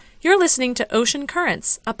You're listening to Ocean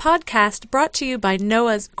Currents, a podcast brought to you by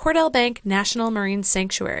NOAA's Cordell Bank National Marine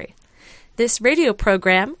Sanctuary. This radio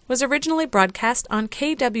program was originally broadcast on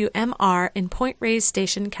KWMR in Point Reyes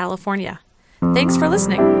Station, California. Thanks for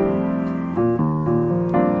listening.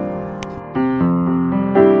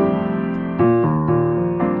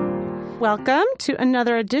 Welcome to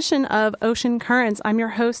another edition of Ocean Currents. I'm your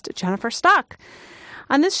host, Jennifer Stock.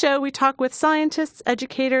 On this show, we talk with scientists,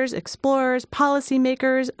 educators, explorers,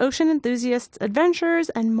 policymakers, ocean enthusiasts, adventurers,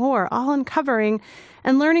 and more, all uncovering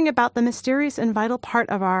and learning about the mysterious and vital part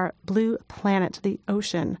of our blue planet, the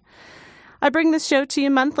ocean. I bring this show to you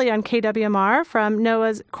monthly on KWMR from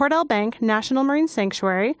NOAA's Cordell Bank National Marine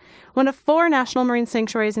Sanctuary, one of 4 national marine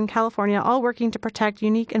sanctuaries in California, all working to protect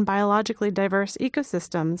unique and biologically diverse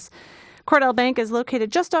ecosystems. Cordell Bank is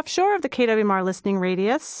located just offshore of the KWMR listening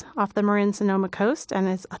radius off the Marin-Sonoma coast and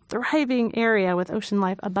is a thriving area with ocean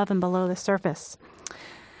life above and below the surface.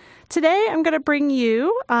 Today, I'm going to bring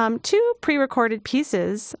you 2 pre-recorded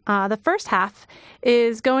pieces. The first half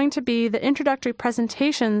is going to be the introductory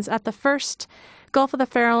presentations at the first Gulf of the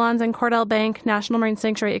Farallones and Cordell Bank National Marine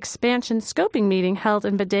Sanctuary expansion scoping meeting held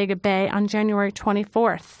in Bodega Bay on January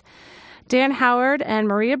 24th. Dan Howard and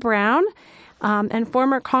Maria Brown and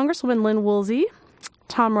former Congresswoman Lynn Woolsey,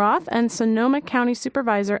 Tom Roth, and Sonoma County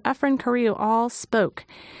Supervisor Efren Carrillo all spoke.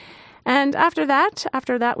 And after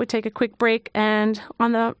that, we take a quick break, and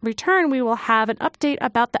on the return, we will have an update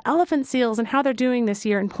about the elephant seals and how they're doing this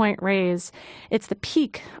year in Point Reyes. It's the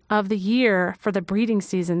peak of the year for the breeding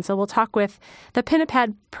season, so we'll talk with the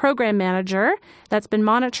Pinnipad program manager that's been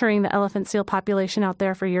monitoring the elephant seal population out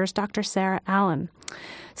there for years, Dr. Sarah Allen.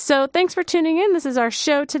 So thanks for tuning in. This is our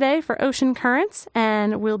show today for Ocean Currents,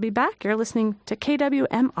 and we'll be back. You're listening to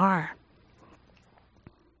KWMR.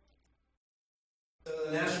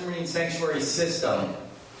 The National Marine Sanctuary System.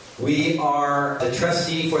 We are the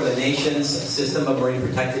trustee for the nation's system of marine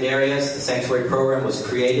protected areas. The sanctuary program was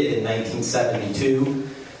created in 1972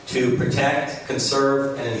 to protect,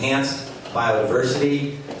 conserve, and enhance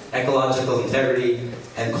biodiversity, ecological integrity,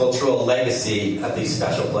 and cultural legacy of these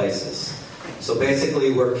special places. So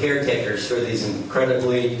basically, we're caretakers for these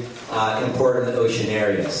incredibly important ocean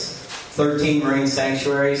areas. 13 marine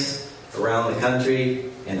sanctuaries around the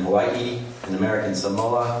country, in Hawaii, in American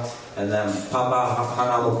Samoa, and then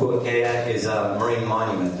Papahanaumokuakea is a marine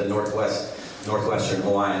monument, the northwestern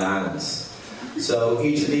Hawaiian Islands. So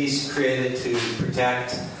each of these created to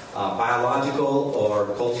protect biological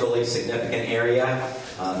or culturally significant area.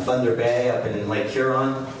 Thunder Bay up in Lake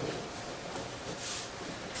Huron,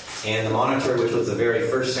 and the Monitor, which was the very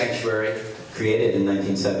first sanctuary created in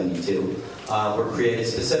 1972. Were created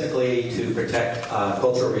specifically to protect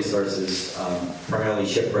cultural resources, primarily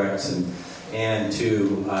shipwrecks, and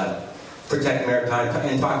to protect maritime,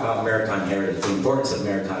 and talk about maritime heritage, the importance of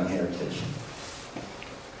maritime heritage.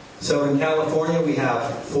 So in California, we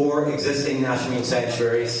have 4 existing national marine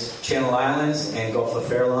sanctuaries. Channel Islands and Gulf of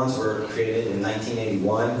the Farallones were created in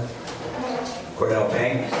 1981. Cordell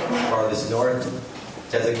Bank, farthest north,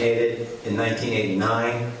 designated in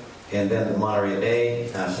 1989. And then the Monterey Bay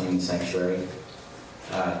National Marine Sanctuary,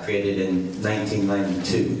 created in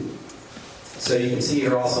 1992. So you can see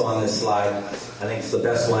here also on this slide, I think it's the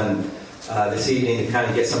best one this evening to kind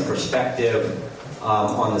of get some perspective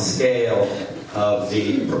on the scale of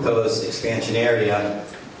the proposed expansion area,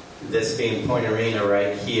 this being Point Arena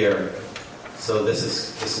right here. So this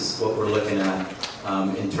is what we're looking at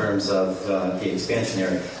in terms of the expansion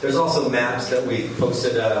area. There's also maps that we've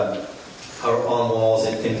posted on walls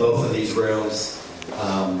in both of these rooms.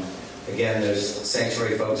 Again, there's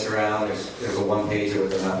sanctuary folks around. There's a one-pager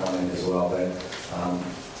with a map on it as well. But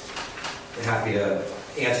happy to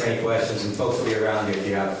answer any questions, and folks will be around here if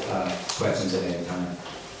you have questions at any time.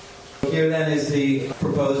 Here then is the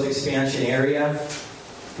proposed expansion area.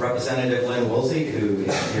 Representative Lynn Woolsey, who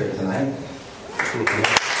is here tonight.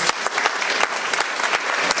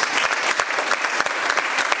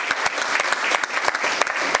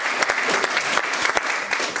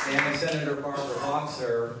 Senator Barbara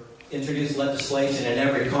Boxer introduced legislation in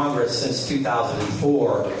every Congress since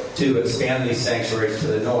 2004 to expand these sanctuaries to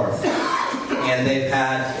the north. And they've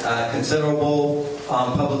had considerable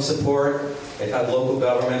public support. They've had local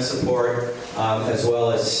government support, as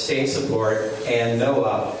well as state support. And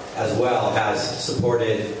NOAA, as well, has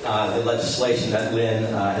supported the legislation that Lynn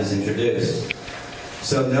has introduced.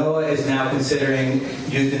 So NOAA is now considering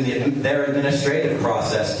using their administrative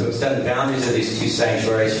process to extend the boundaries of these 2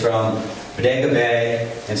 sanctuaries from Bodega Bay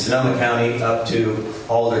and Sonoma County up to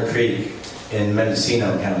Alder Creek in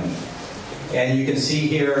Mendocino County. And you can see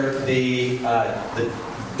here the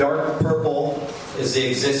dark purple is the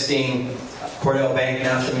existing Cordell Bank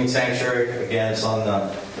National Marine Sanctuary, again, it's on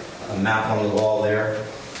the map on the wall there.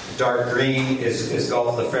 Dark green is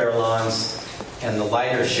Gulf of the Farallones, and the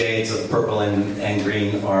lighter shades of purple and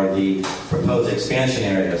green are the proposed expansion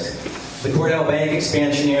areas. The Cordell Bank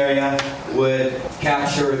expansion area would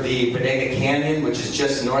capture the Bodega Canyon, which is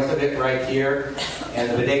just north of it right here.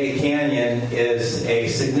 And the Bodega Canyon is a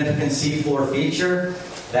significant seafloor feature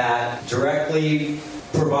that directly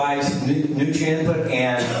provides nutrient input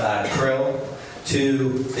and krill to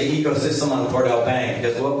the ecosystem on Cordell Bank.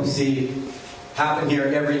 Because what we see happen here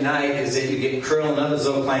every night is that you get krill and other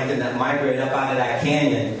zooplankton that migrate up out of that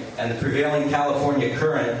canyon, and the prevailing California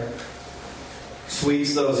current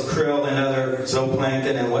sweeps those krill and other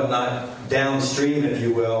zooplankton and whatnot downstream, if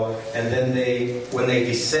you will, and then when they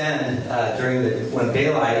descend when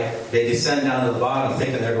daylight, they descend down to the bottom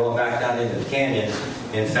thinking they're going back down into the canyon.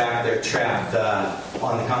 In fact, they're trapped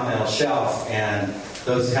on the continental shelf, and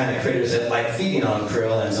those kind of critters that like feeding on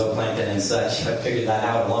krill and zooplankton and such have figured that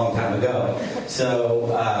out a long time ago. So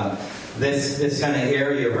this kind of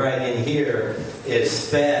area right in here is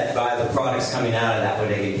fed by the products coming out of that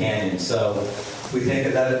Bodega Canyon. So we think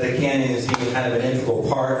of that the canyon as being kind of an integral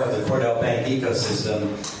part of the Cordell Bank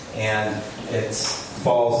ecosystem, and it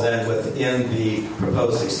falls then within the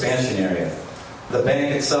proposed expansion area. The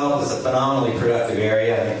bank itself is a phenomenally productive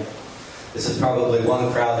area. I mean, this is probably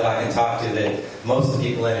one crowd that I can talk to that most of the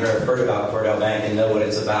people in here have heard about Cordell Bank and know what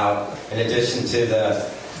it's about. In addition to the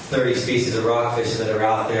 30 species of rockfish that are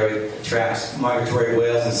out there, it attracts migratory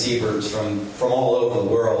whales and seabirds from all over the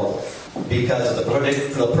world because of the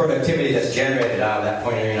productivity that's generated out of that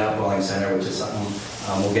Point Arena Upwelling Center, which is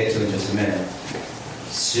something we'll get to in just a minute.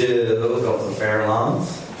 So, go for the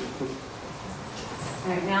Farallones.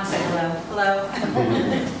 All right, now say hello.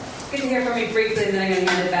 Hello. Good to hear from you briefly, and then I'm going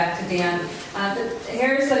to hand it back to Dan.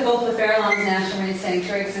 Here's the Gulf of the Farallones National Marine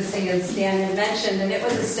Sanctuary, existing as Dan had mentioned, and it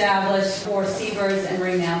was established for seabirds and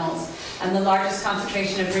marine mammals. And the largest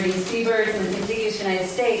concentration of breeding seabirds in the contiguous United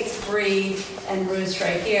States breed and roost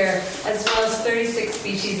right here, as well as 36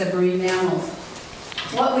 species of marine mammals.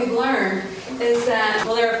 What we've learned is that,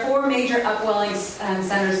 well, there are 4 major upwelling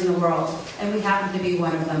centers in the world, and we happen to be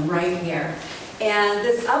one of them right here. And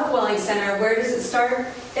this upwelling center, where does it start?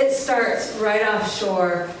 It starts right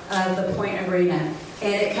offshore of the Point Arena.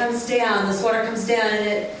 And it comes down, this water comes down, and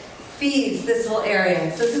it feeds this whole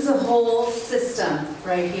area. So this is a whole system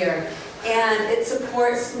right here. And it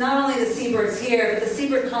supports not only the seabirds here, but the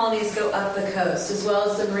seabird colonies go up the coast, as well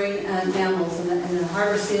as the marine mammals and the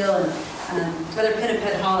harbor seal and other pinniped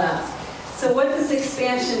haulouts. So what this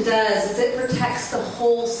expansion does is it protects the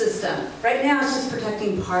whole system. Right now it's just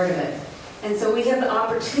protecting part of it. And so we have the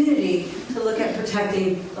opportunity to look at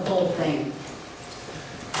protecting the whole thing.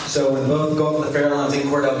 So when both Gulf of the Farallones and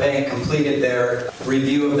Cordell Bank completed their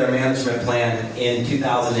review of their management plan in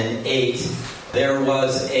 2008, there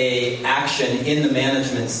was an action in the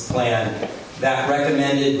management plan that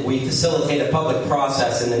recommended we facilitate a public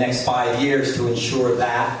process in the next 5 years to ensure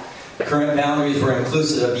that current boundaries were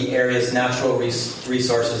inclusive of the area's natural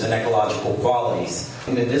resources and ecological qualities.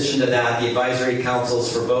 In addition to that, the advisory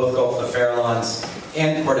councils for both Gulf of the Farallones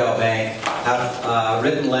and Cordell Bank have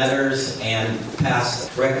written letters and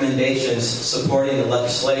passed recommendations supporting the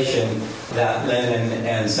legislation that Lynn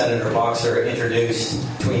and Senator Boxer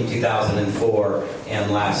introduced between 2004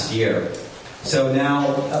 and last year. So now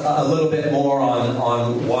a little bit more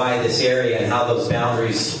on why this area and how those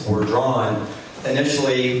boundaries were drawn.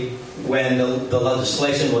 Initially, when the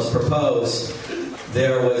legislation was proposed,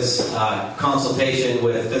 there was consultation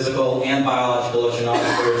with physical and biological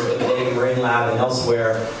oceanographers at the Bodega Marine Lab and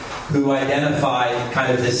elsewhere who identified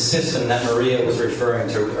kind of this system that Maria was referring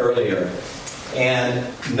to earlier. And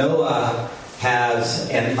NOAA has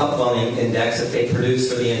an upwelling index that they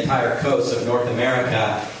produce for the entire coast of North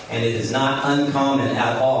America, and it is not uncommon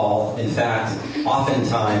at all. In fact,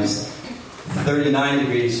 oftentimes, 39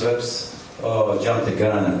 degrees, whoops, oh, jumped the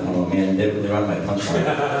gun. Oh, man, they run my punchline.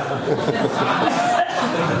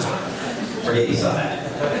 Forget you saw that.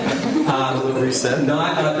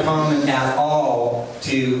 Not uncommon at all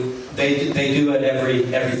they do it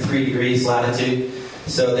every 3 degrees latitude.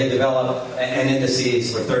 So they develop an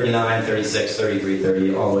indices for 39, 36, 33,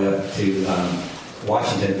 30, all the way up to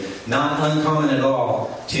Washington. Not uncommon at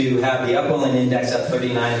all to have the upwelling index at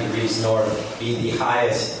 39 degrees north be the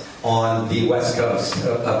highest on the west coast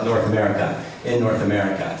of North America, in North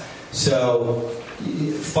America. So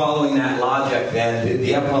following that logic, then,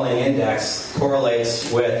 the upwelling index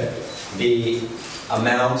correlates with the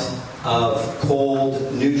amount of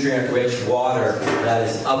cold, nutrient-rich water that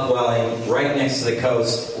is upwelling right next to the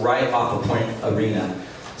coast, right off of Point Arena.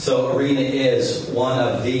 So Arena is one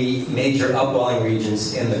of the major upwelling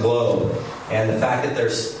regions in the globe. And the fact that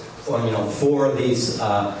there's 4 of these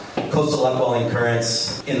coastal upwelling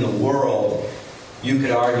currents in the world, you could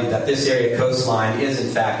argue that this area coastline is,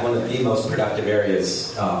 in fact, one of the most productive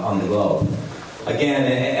areas on the globe. Again,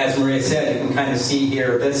 as Maria said, you can kind of see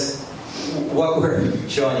here, what we're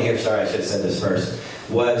showing you here, sorry, I should have said this first,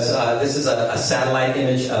 this is a satellite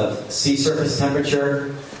image of sea surface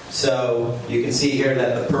temperature. So you can see here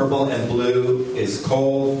that the purple and blue is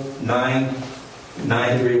cold,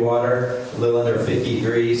 9-degree water, a little under 50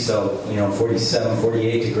 degrees, so 47,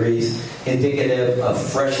 48 degrees, indicative of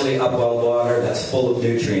freshly upwelled water that's full of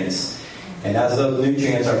nutrients. And as those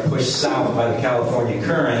nutrients are pushed south by the California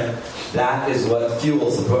current, that is what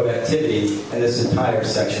fuels the productivity in this entire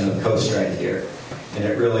section of coast right here. And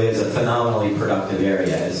it really is a phenomenally productive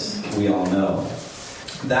area, as we all know.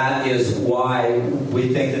 That is why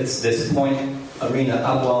we think that this Point Arena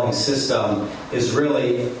upwelling system is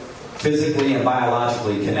really physically and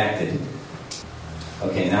biologically connected.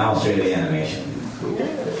 Okay, now I'll show you the animation.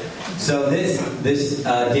 So this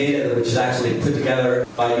data, which is actually put together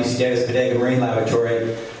by UC Davis Bodega Marine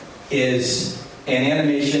Laboratory, is an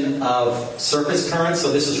animation of surface currents.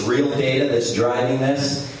 So this is real data that's driving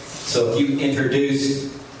this. So if you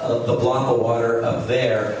introduce the block of water up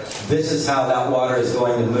there, this is how that water is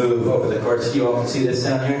going to move over the course. You all can see this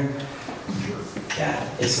down here? Yeah,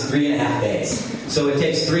 it's 3.5 days. So it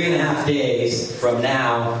takes 3.5 days from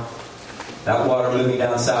now, that water moving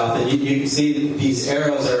down south. And you can see these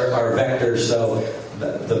arrows are vectors, so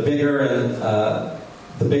the bigger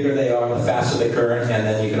they are, the faster the current, and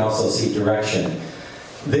then you can also see direction.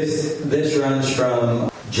 This runs from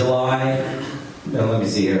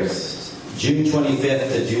June 25th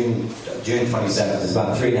to June 27th. It's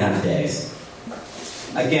about 3.5 days.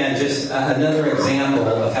 Again, just another example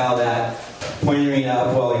of how that Point Arena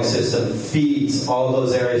upwelling system feeds all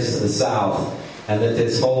those areas to the south, and that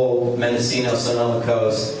this whole Mendocino-Sonoma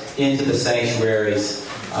coast into the sanctuaries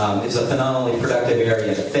is a phenomenally productive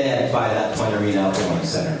area fed by that Point Arena upwelling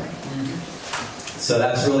center. So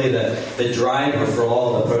that's really the driver for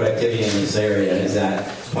all of the productivity in this area, is that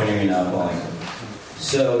Point Arena upwelling.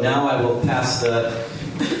 So now I will pass the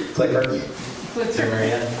clicker to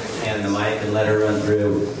Maria and the mic and let her run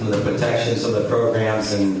through some of the protections, some of the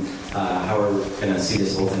programs, and how we're going to see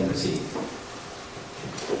this whole thing proceed.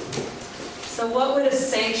 So what would a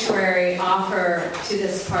sanctuary offer to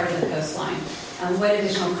this part of the coastline? What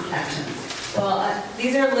additional protections? Well,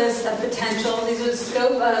 these are lists of potential. These are the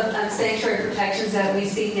scope of sanctuary protections that we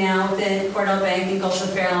see now within Cordell Bank and Gulf of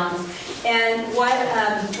Fairlawns. And what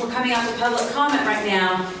we're coming out to public comment right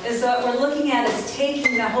now is that what we're looking at is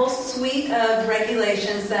taking the whole suite of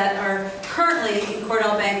regulations that are currently in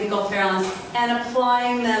Cordell Bank and Gulf of Fairlawns and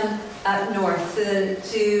applying them up north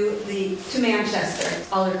to Manchester,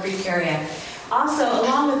 Alder Creek area. Also,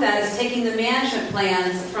 along with that is taking the management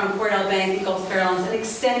plans from Cordell Bank and Gulf of Fairlawns and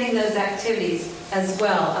extending those activities as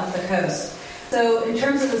well up the coast. So in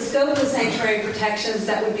terms of the scope of the sanctuary protections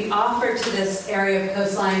that would be offered to this area of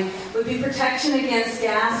coastline would be protection against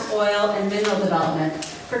gas, oil, and mineral development,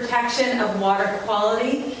 protection of water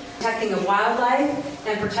quality, protecting of wildlife,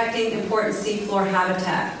 and protecting important seafloor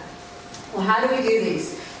habitat. Well, how do we do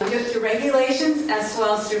these? We do it through regulations as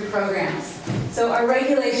well as through programs. So our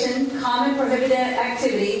regulation, common prohibited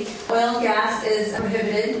activity, oil and gas is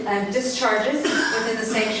prohibited, and discharges within the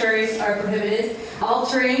sanctuaries are prohibited.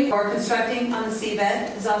 Altering or constructing on the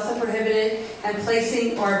seabed is also prohibited, and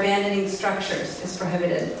placing or abandoning structures is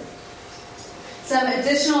prohibited. Some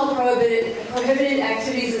additional prohibited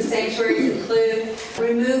activities in sanctuaries include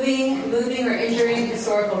removing, moving, or injuring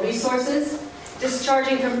historical resources,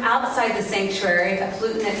 discharging from outside the sanctuary a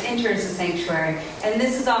pollutant that enters the sanctuary. And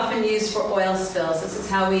this is often used for oil spills. This is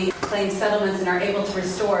how we claim settlements and are able to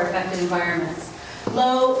restore affected environments.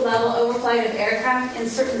 Low-level overflight of aircraft in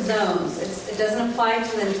certain zones. It doesn't apply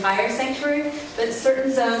to the entire sanctuary, but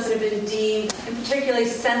certain zones that have been deemed particularly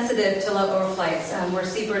sensitive to low overflights, where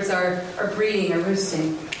seabirds are breeding or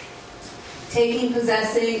roosting. Taking,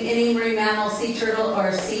 possessing any marine mammal, sea turtle,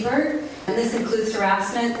 or seabird. And this includes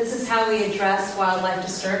harassment. This is how we address wildlife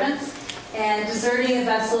disturbance. And deserting a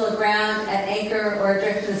vessel aground at anchor or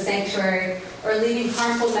adrift in the sanctuary, or leaving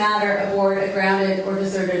harmful matter aboard a grounded or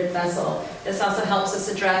deserted vessel. This also helps us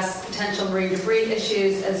address potential marine debris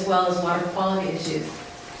issues as well as water quality issues.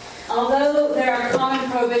 Although there are common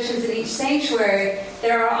prohibitions in each sanctuary,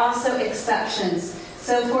 there are also exceptions.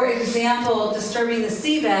 So, for example, disturbing the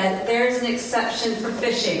seabed, there's an exception for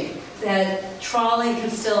fishing. That trawling can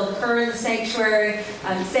still occur in the sanctuary.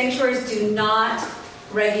 Sanctuaries do not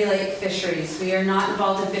regulate fisheries. We are not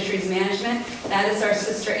involved in fisheries management. That is our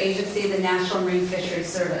sister agency, the National Marine Fisheries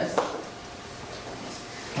Service.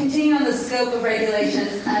 Continuing on the scope of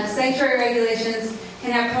regulations, sanctuary regulations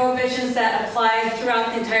can have prohibitions that apply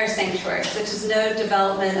throughout the entire sanctuary, such as no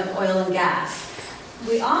development of oil and gas.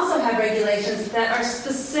 We also have regulations that are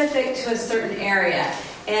specific to a certain area.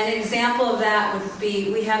 An example of that would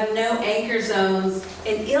be we have no anchor zones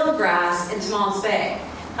in eelgrass in Tomales Bay.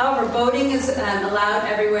 However, boating is allowed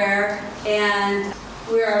everywhere, and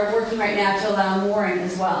we are working right now to allow mooring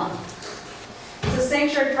as well. So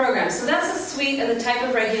sanctuary programs. So that's a suite of the type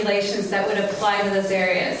of regulations that would apply to those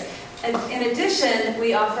areas. And in addition,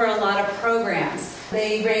 we offer a lot of programs.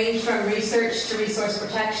 They range from research to resource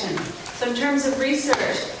protection. So in terms of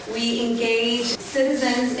research, we engage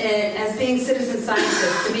citizens as being citizen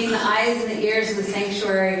scientists, so being the eyes and the ears of the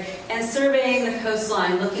sanctuary, and surveying the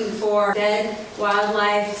coastline, looking for dead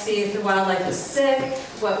wildlife, see if the wildlife is sick,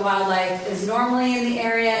 what wildlife is normally in the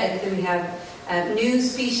area, if we have new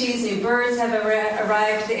species, new birds have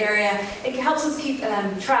arrived to the area. It helps us keep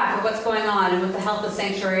track of what's going on and what the health of the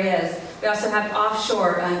sanctuary is. We also have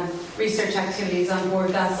offshore research activities on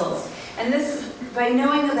board vessels. And this, by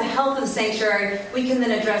knowing the health of the sanctuary, we can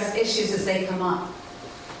then address issues as they come up.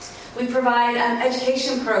 We provide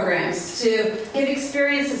education programs to give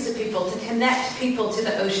experiences to people, to connect people to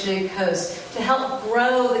the ocean and coast, to help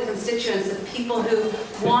grow the constituents of people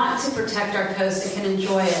who want to protect our coast and can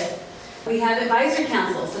enjoy it. We have advisory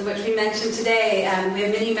councils, in which we mentioned today, we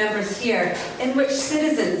have many members here, in which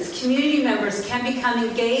citizens, community members can become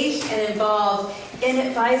engaged and involved in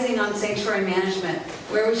advising on sanctuary management,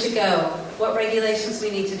 where we should go, what regulations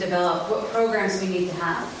we need to develop, what programs we need to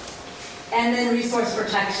have. And then resource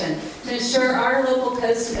protection, to ensure our local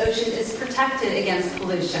coast and ocean is protected against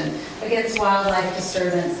pollution, against wildlife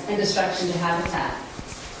disturbance, and destruction to habitat.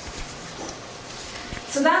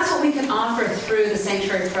 So that's what we can offer through the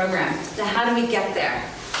sanctuary program. Now, how do we get there?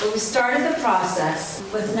 Well, we started the process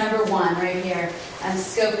with number one right here,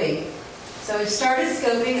 scoping. So we've started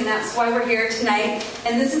scoping, and that's why we're here tonight.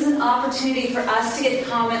 And this is an opportunity for us to get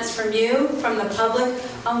comments from you, from the public,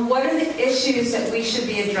 on what are the issues that we should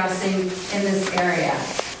be addressing in this area.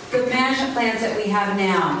 The management plans that we have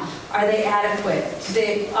now, are they adequate?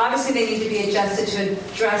 Obviously, they need to be adjusted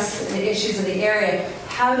to address the issues of the area.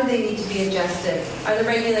 How do they need to be adjusted? Are the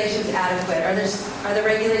regulations adequate? Are there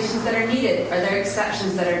regulations that are needed? Are there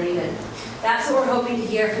exceptions that are needed? That's what we're hoping to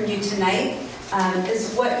hear from you tonight,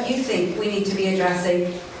 is what you think we need to be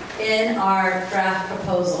addressing in our draft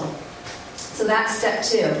proposal. So that's step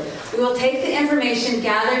two. We will take the information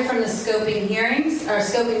gathered from the scoping hearings, or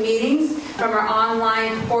scoping meetings, from our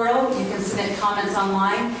online portal. You can submit comments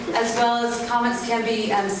online, as well as comments can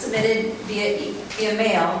be submitted via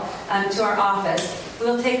mail to our office.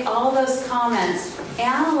 We'll take all those comments,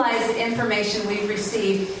 analyze the information we've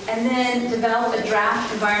received, and then develop a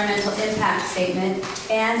draft environmental impact statement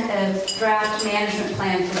and a draft management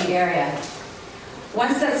plan for the area.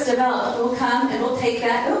 Once that's developed, we'll come and we'll take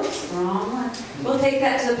that, wrong one. We'll take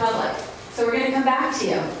that to the public. So we're going to come back to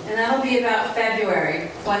you, and that'll be about February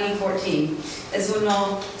 2014 is when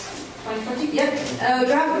we'll, 2014? Yep. Oh,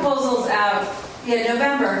 draft proposal's out. Yeah,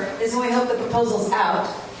 November is when we hope the proposal's out,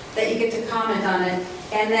 that you get to comment on it,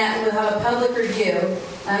 and that we'll have a public review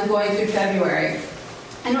going through February,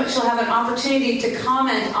 in which you'll have an opportunity to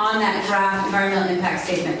comment on that draft environmental impact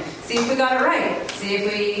statement. See if we got it right. See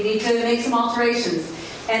if we need to make some alterations.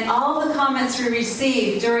 And all the comments we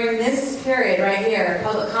receive during this period right here,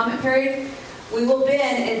 public comment period, we will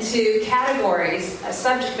bin into categories,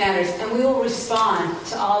 subject matters, and we will respond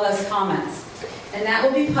to all those comments. And that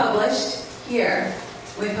will be published here.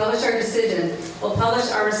 We publish our decision. We'll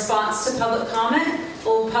publish our response to public comment.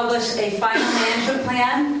 We'll publish a final management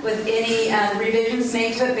plan with any revisions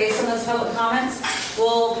made to it based on those public comments.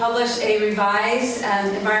 We'll publish a revised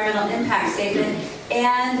environmental impact statement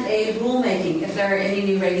and a rulemaking if there are any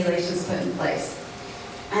new regulations put in place.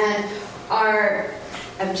 And our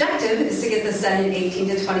objective is to get this done in 18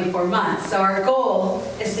 to 24 months. So our goal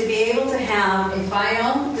is to be able to have a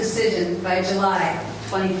final decision by July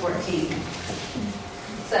 2014.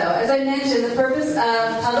 So, as I mentioned, the purpose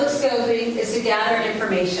of public scoping is to gather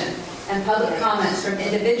information and public comments from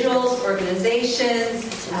individuals,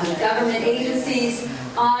 organizations, government agencies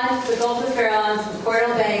on the Gulf of Farallones and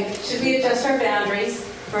Coral Bank. Should we adjust our boundaries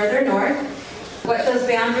further north? What those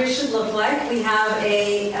boundaries should look like. We have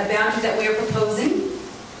a boundary that we are proposing,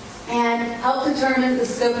 and help determine the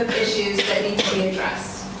scope of issues that need to be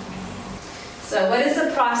addressed. So, what is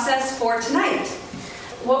the process for tonight?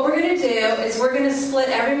 What we're going to do is we're going to split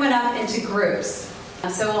everyone up into groups.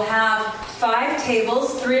 So we'll have 5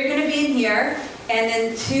 tables. 3 are going to be in here, and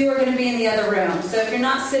then 2 are going to be in the other room. So if you're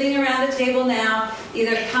not sitting around a table now,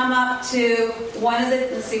 either come up to one of the,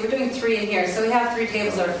 let's see, we're doing 3 in here, so we have 3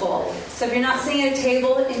 tables that are full. So if you're not sitting at a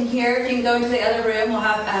table in here, you can go into the other room. We'll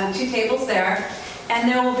have 2 tables there. And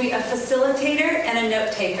there will be a facilitator and a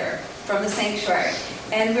note taker from the sanctuary.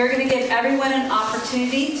 And we're going to give everyone an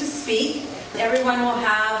opportunity to speak. Everyone will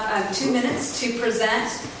have 2 minutes to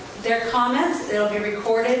present their comments. It'll be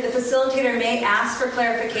recorded. The facilitator may ask for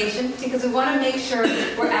clarification because we want to make sure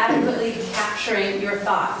we're adequately capturing your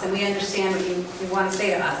thoughts and we understand what you want to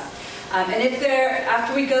say to us. And if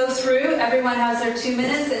after we go through, everyone has their 2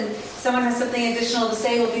 minutes and someone has something additional to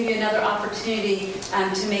say, we'll give you another opportunity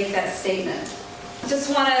to make that statement. Just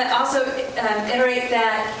want to also iterate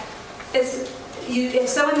that if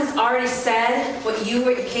someone has already said what you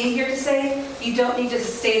came here to say, you don't need to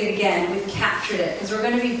state it again. We've captured it because we're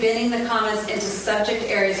going to be binning the comments into subject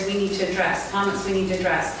areas we need to address, comments we need to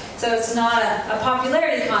address. So it's not a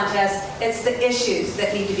popularity contest, it's the issues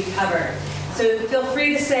that need to be covered. So feel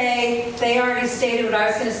free to say, they already stated what I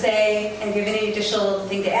was going to say, and give any additional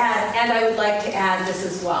thing to add, and I would like to add this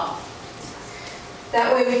as well.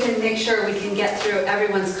 That way we can make sure we can get through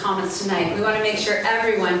everyone's comments tonight. We want to make sure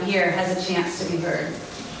everyone here has a chance to be heard.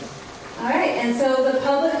 All right, and so the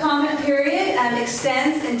public comment period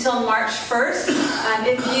extends until March 1st.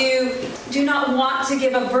 If you do not want to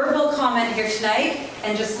give a verbal comment here tonight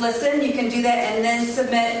and just listen, you can do that and then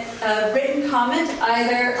submit a written comment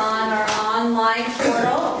either on our online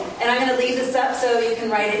portal. And I'm going to leave this up so you can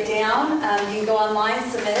write it down. You can go online,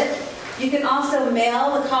 submit it. You can also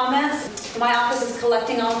mail the comments. My office is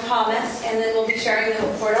collecting all the comments, and then we'll be sharing them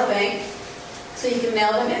with Portal Bank. So you can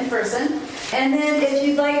mail them in person. And then if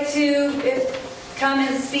you'd like to come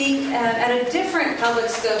and speak at a different public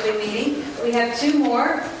scoping meeting, we have 2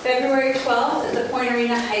 more. February 12th at the Point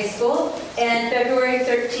Arena High School, and February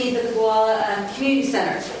 13th at the Guala Community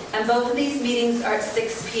Center. And both of these meetings are at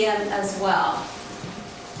 6 p.m. as well.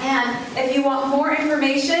 And if you want more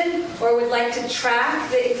information or would like to track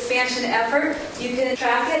the expansion effort, you can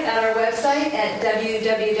track it at our website at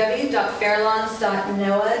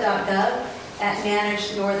www.fairlawns.noaa.gov at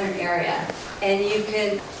Managed Northern Area. And you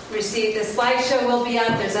can receive the slideshow will be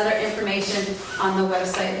up. There's other information on the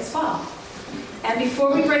website as well. And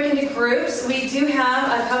before we break into groups, we do have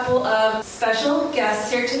a couple of special guests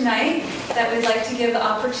here tonight that we'd like to give the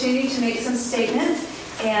opportunity to make some statements.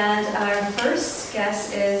 And our first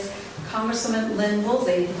guest is Congresswoman Lynn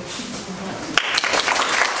Woolsey.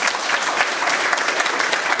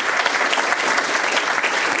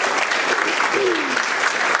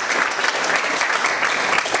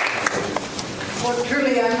 Well,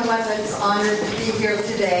 truly, I'm the one that's honored to be here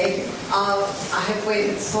today. I have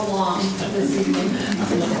waited so long this evening.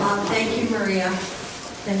 Thank you, Maria.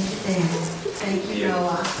 Thank you, Dan. Thank you,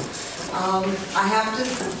 Noah. I have to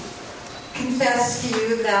confess to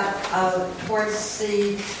you that towards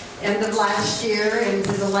the end of last year,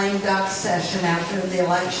 into the lame duck session after the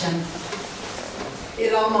election,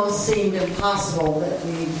 it almost seemed impossible that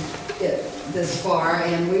we'd get this far,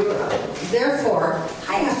 and we were therefore.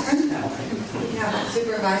 Hi, we have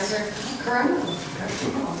Supervisor Corona.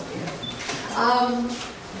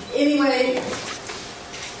 Anyway,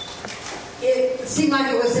 it seemed like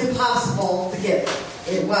it was impossible to get.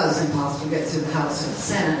 It was impossible to get through the House and the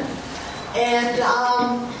Senate. And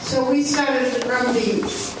so we started the drumbeat,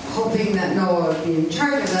 hoping that Noah would be in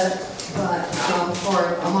charge of it, but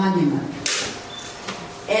for a monument.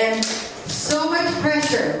 And so much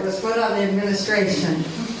pressure was put on the administration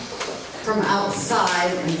from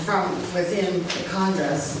outside and from within the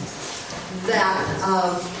Congress that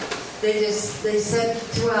they said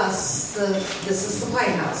to us, this is the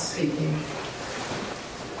White House speaking.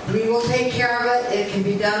 We will take care of it. It can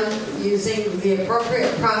be done using the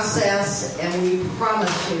appropriate process, and we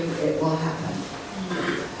promise you it will happen.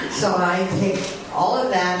 So I take all of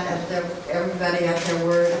that, everybody at their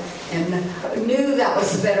word, and knew that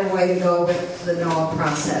was the better way to go with the NOAA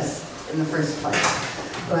process in the first place.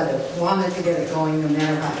 But wanted to get it going no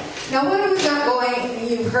matter what. Now, what have we got going?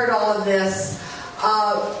 You've heard all of this.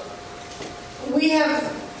 We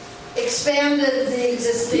have expanded the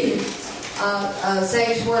existing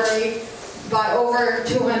sanctuary by over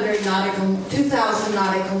 2,000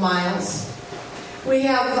 nautical miles. We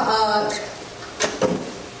have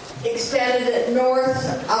expanded it north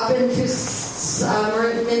up into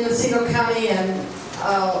Mendocino County and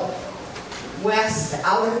west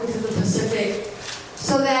out into the Pacific,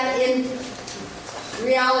 so that in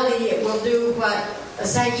reality it will do what a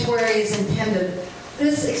sanctuary is intended.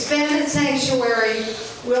 This expanded sanctuary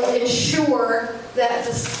will ensure that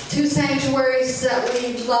the 2 sanctuaries that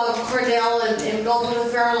we love, Cordell and Gulf of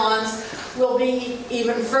the Farallones, will be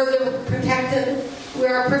even further protected. We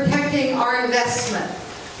are protecting our investment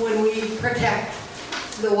when we protect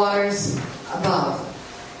the waters above.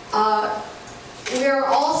 We are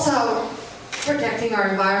also protecting our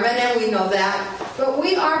environment, and we know that, but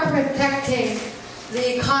we are protecting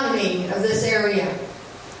the economy of this area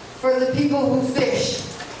for the people who fish,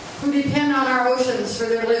 who depend on our oceans for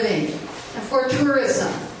their living, and for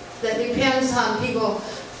tourism that depends on people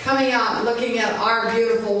coming out and looking at our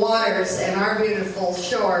beautiful waters and our beautiful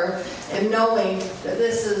shore and knowing that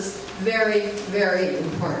this is very, very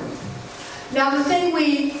important. Now, the thing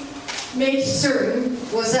we made certain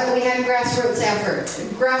was that we had grassroots effort,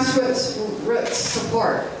 grassroots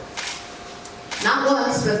support. Not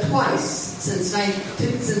once, but twice since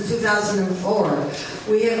 2004.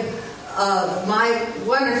 We have my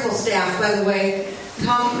wonderful staff, by the way.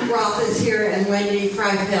 Tom Roth is here and Wendy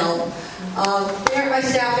Freifeld. They aren't my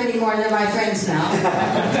staff anymore, they're my friends now.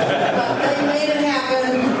 But they made it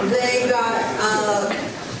happen. They got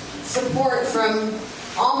support from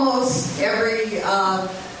almost every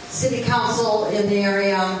city council in the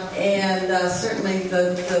area, and certainly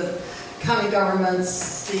the county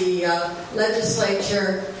governments, the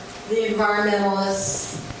legislature, the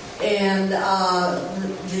environmentalists, and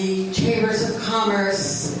the chambers of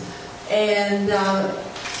commerce, and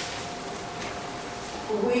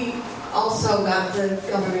we also got the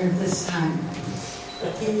governor this time.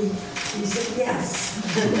 He said yes.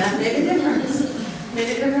 That made a difference. Made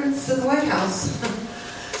a difference to the White House.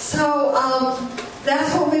 So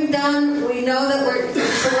that's what we've done. We know that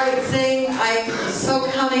it's the right thing. I'm so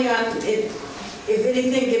counting on it, if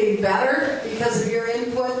anything, getting better because of your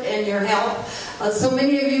input and your help. So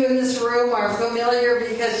many of you in this room are familiar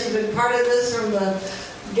because you've been part of this from the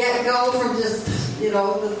get-go, from just,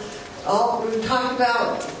 all we've talked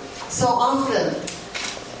about so often.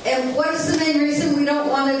 And what is the main reason we don't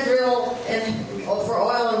want to drill for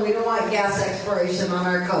oil and we don't want gas exploration on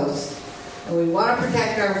our coast? And we want to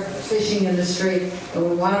protect our fishing industry, and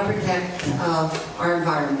we want to protect our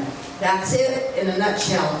environment. That's it in a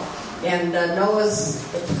nutshell. And NOAA's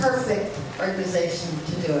the perfect organization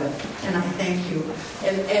to do it. And I thank you.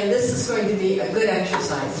 And this is going to be a good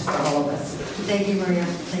exercise for all of us. Thank you, Maria.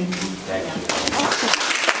 Thank you. Thank you.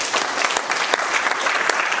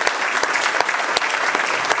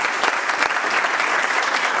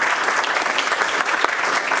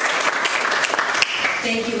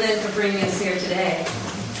 Thank you, Lynn, for bringing us here today.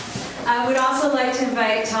 I would also like to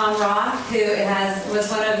invite Tom Roth, who was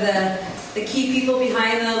one of the key people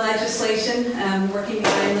behind the legislation, working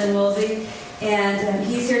behind Lynn Woolsey, and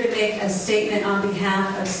he's here to make a statement on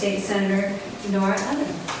behalf of State Senator Nora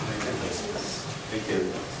Evans. Thank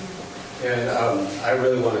you. And I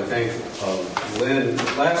really want to thank Lynn.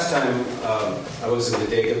 Last time I was in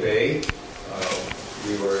Bodega Bay.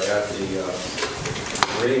 We were at the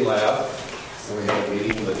Marine Lab. And we had a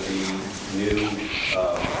meeting with the new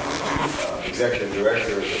executive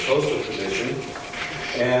director of the Coastal Commission.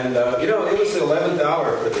 And, it was the 11th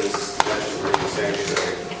hour for this National Marine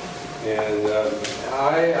Sanctuary. And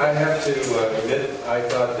I have to admit, I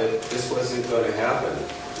thought that this wasn't going to happen,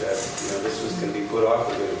 that this was going to be put off.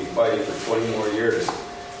 We're going to be fighting for 20 more years.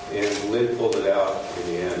 And Lynn pulled it out in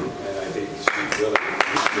the end, and I think she really did.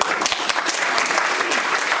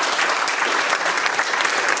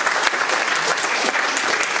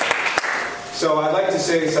 So I'd like to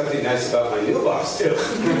say something nice about my new boss, too.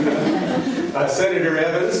 Senator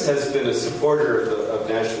Evans has been a supporter of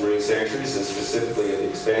National Marine Sanctuaries, and specifically of the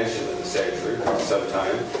expansion of the sanctuary for some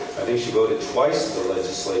time. I think she voted twice in the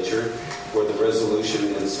legislature for the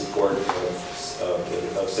resolution in support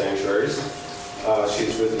of sanctuaries.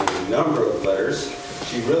 She's written a number of letters.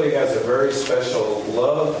 She really has a very special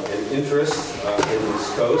love and interest in this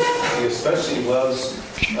coast. She especially loves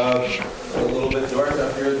a little bit north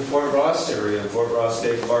up here in the Fort Ross area, Fort Ross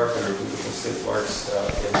State Park, and beautiful state parks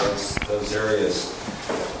in those areas.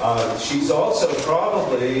 She's also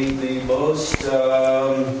probably the most,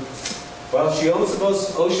 she owns the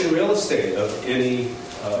most ocean real estate of any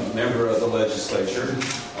member of the legislature.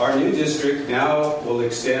 Our new district now will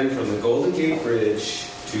extend from the Golden Gate Bridge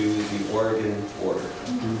to the Oregon border.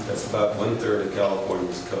 That's about 1/3 of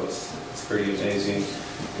California's coast. It's pretty amazing.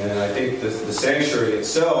 And I think the sanctuary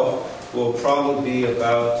itself will probably be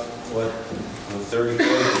about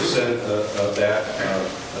 30-40% of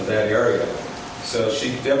that area. So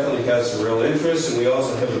she definitely has a real interest, and we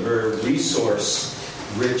also have a very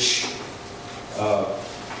resource-rich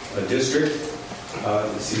district.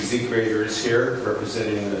 You see Zeke Rader is here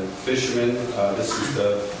representing the fishermen. This is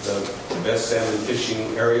the best salmon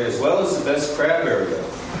fishing area, as well as the best crab area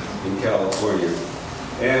in California.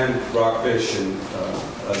 and rockfish and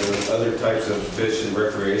other types of fish and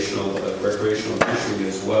recreational fishery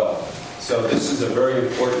as well. So this is a very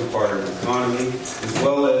important part of the economy, as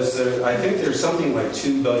well as I think there's something like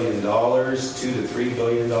 $2 billion, $2 to $3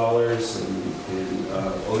 billion in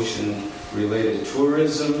ocean-related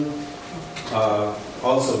tourism,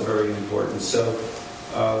 also very important. So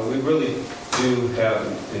we really do have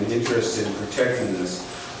an interest in protecting this.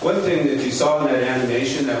 One thing that you saw in that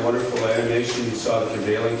animation, that wonderful animation, you saw the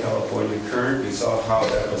prevailing California current. You saw how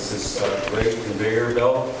that was this great conveyor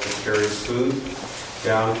belt that carries food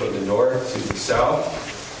down from the north to the south.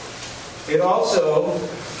 It also,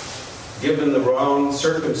 given the wrong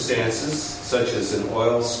circumstances, such as an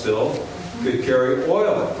oil spill, could carry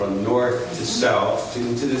oil from north to south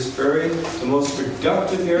into the most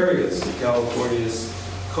productive areas of California's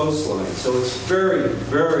coastline. So it's very,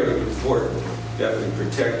 very important that we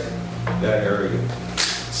protect that area.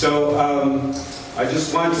 So I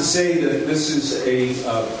just want to say that this is a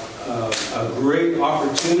great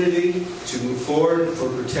opportunity to move forward for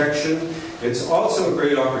protection. It's also a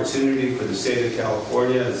great opportunity for the state of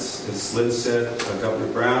California. As Lynn said,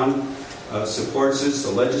 Governor Brown supports this.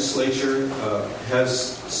 The legislature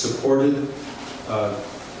has supported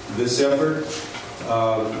this effort,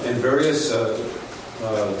 and various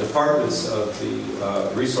departments of the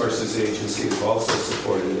Resources Agency have also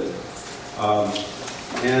supported it.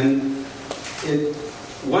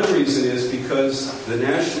 One reason is because the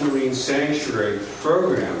National Marine Sanctuary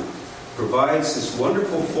Program provides this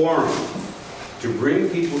wonderful forum to bring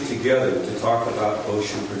people together to talk about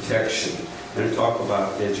ocean protection and to talk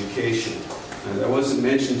about education. And that wasn't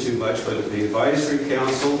mentioned too much, but the Advisory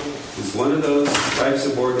Council is one of those types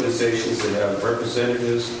of organizations that have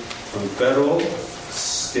representatives from federal,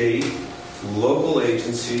 state, local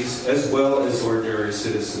agencies, as well as ordinary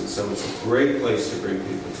citizens. So it's a great place to bring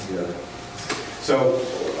people together. So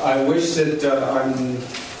I wish that I'm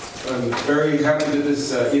very happy that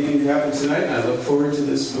this evening happened tonight, and I look forward to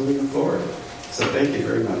this moving forward. So thank you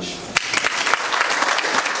very much.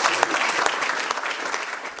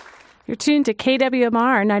 You're tuned to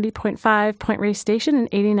KWMR 90.5 Point Reyes Station and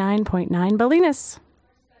 89.9 Bolinas.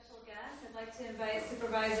 Special guest, I'd like to invite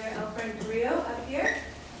Supervisor Alfred Carrillo up here.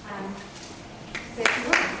 Say a few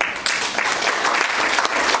words.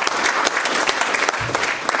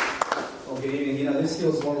 Well, good evening. This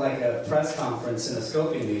feels more like a press conference and a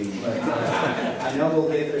scoping meeting, but I know we'll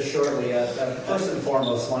get there shortly. First and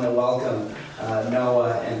foremost, I want to welcome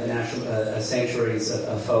NOAA and the National Sanctuaries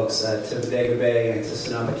folks to Bodega Bay and to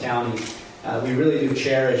Sonoma County. We really do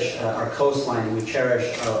cherish our coastline, and we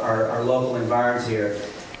cherish our local environs here.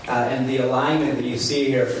 And the alignment that you see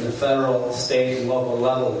here from the federal, state, and local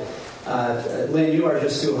level, Lynn, you are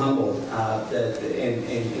just too humble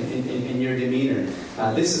in your demeanor.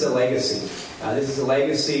 This is a legacy. This is a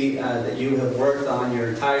legacy that you have worked on your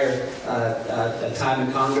entire time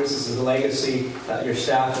in Congress. This is a legacy your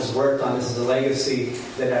staff has worked on. This is a legacy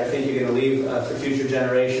that I think you're going to leave for future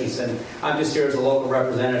generations. And I'm just here as a local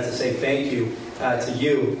representative to say thank you to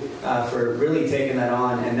you for really taking that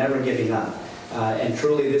on and never giving up. And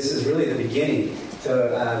truly, this is really the beginning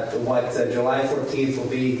to what July 14th will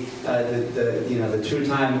be the true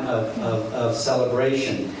time of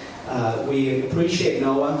celebration. We appreciate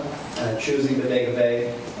NOAA choosing Bodega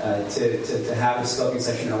Bay to have a scoping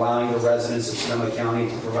session, allowing the residents of Sonoma County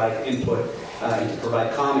to provide input and to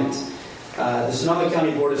provide comment. The Sonoma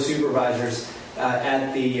County Board of Supervisors,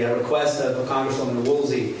 at the request of Congresswoman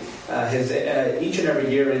Woolsey, has each and every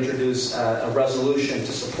year introduced a resolution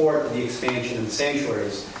to support the expansion of the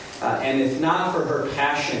sanctuaries. And if not for her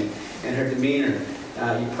passion and her demeanor,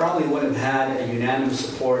 you probably would have had a unanimous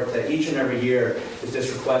support each and every year that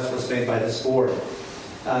this request was made by this board.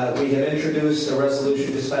 We have introduced a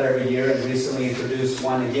resolution just about every year and recently introduced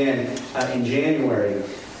one again in January.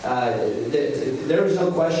 There is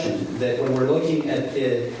no question that when we're looking at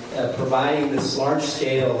providing this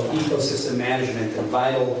large-scale ecosystem management and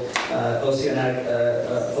vital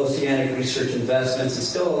oceanic research investments and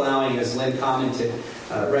still allowing, as Lynn commented,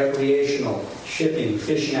 recreational, shipping,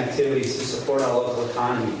 fishing activities to support our local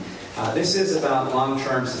economy. This is about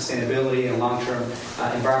long-term sustainability and long-term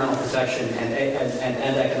environmental protection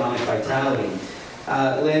and economic vitality.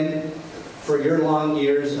 Lynn, for your long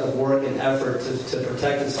years of work and effort to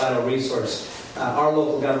protect this vital resource, our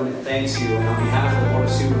local government thanks you, and on behalf of the Board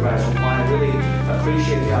of Supervisors, I want to really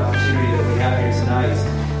appreciate the opportunity that we have here tonight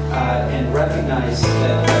and recognize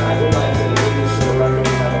that I would like to leave this to the record.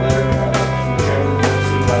 We have a letter from the Chairman of the Board of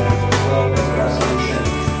Supervisors as well as a resolution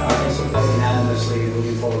and support unanimously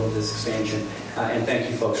moving forward with this expansion. And thank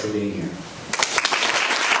you folks for being here.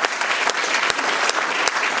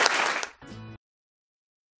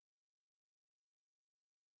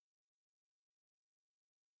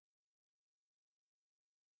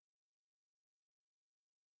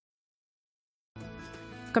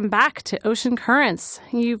 Welcome back to Ocean Currents.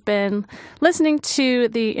 You've been listening to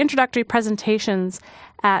the introductory presentations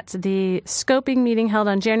at the scoping meeting held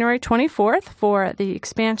on January 24th for the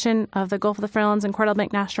expansion of the Gulf of the Farallones and Cordell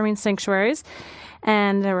Bank National Marine Sanctuaries.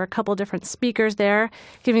 And there were a couple different speakers there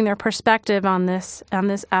giving their perspective on this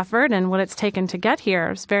effort and what it's taken to get here.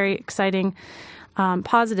 It was a very exciting,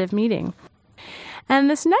 positive meeting. And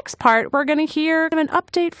this next part, we're going to hear an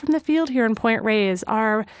update from the field here in Point Reyes.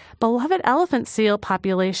 Our beloved elephant seal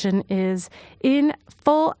population is in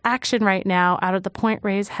full action right now out of the Point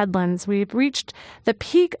Reyes headlands. We've reached the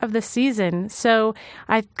peak of the season. So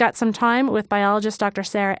I've got some time with biologist Dr.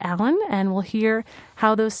 Sarah Allen, and we'll hear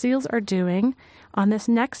how those seals are doing on this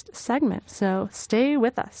next segment. So stay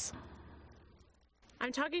with us.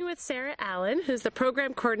 I'm talking with Sarah Allen, who's the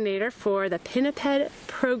program coordinator for the Pinniped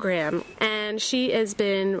program, and she has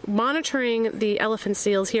been monitoring the elephant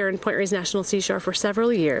seals here in Point Reyes National Seashore for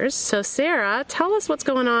several years. So Sarah, tell us what's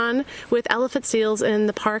going on with elephant seals in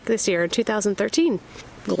the park this year in 2013.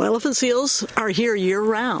 Well, elephant seals are here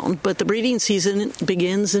year-round, but the breeding season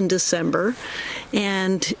begins in December,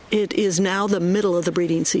 and it is now the middle of the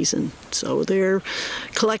breeding season. So they're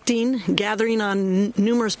gathering on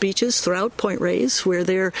numerous beaches throughout Point Reyes, where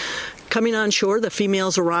they're coming on shore. The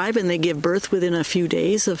females arrive and they give birth within a few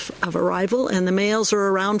days of arrival, and the males are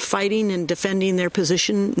around fighting and defending their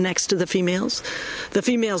position next to the females. The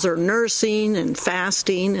females are nursing and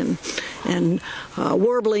fasting and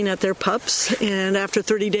warbling at their pups, and after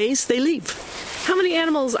 30 days they leave. How many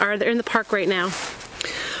animals are there in the park right now?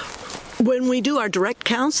 When we do our direct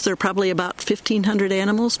counts, there are probably about 1,500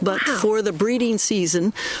 animals, but for the breeding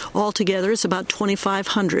season, altogether, it's about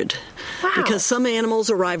 2,500. Wow. Because some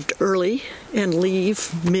animals arrived early and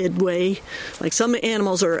leave midway. Like some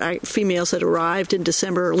animals are females that arrived in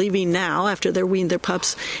December are leaving now after they're weaned their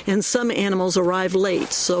pups, and some animals arrive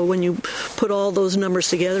late. So when you put all those numbers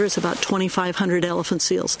together, it's about 2,500 elephant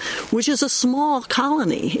seals, which is a small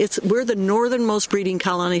colony. We're the northernmost breeding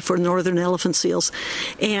colony for northern elephant seals,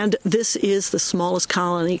 and this is the smallest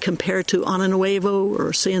colony compared to Ana Nuevo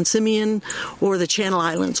or San Simeon or the Channel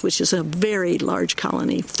Islands, which is a very large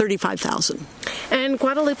colony, 35,000. And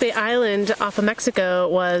Guadalupe Island off of Mexico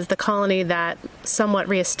was the colony that somewhat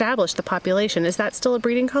reestablished the population. Is that still a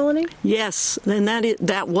breeding colony? Yes, and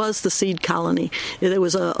that was the seed colony. There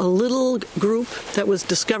was a little group that was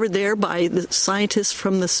discovered there by the scientists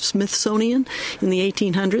from the Smithsonian in the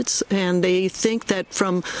 1800s, and they think that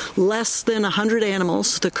from less than 100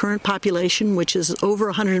 animals, the current population, which is over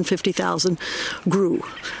 150,000, grew.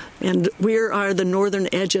 And we are the northern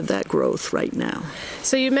edge of that growth right now.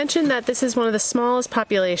 So you mentioned that this is one of the smallest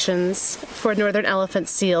populations for northern elephant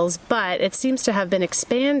seals, but it seems to have been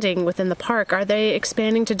expanding within the park. Are they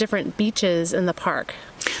expanding to different beaches in the park?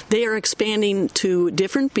 They are expanding to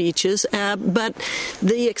different beaches, but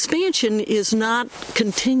the expansion is not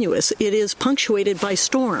continuous. It is punctuated by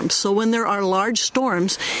storms. So when there are large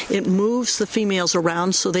storms, it moves the females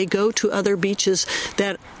around so they go to other beaches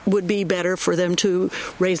that would be better for them to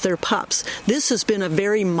raise their pups. This has been a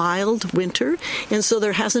very mild winter, and so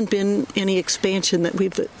there hasn't been any expansion that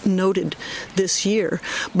we've noted this year.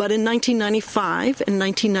 But in 1995 and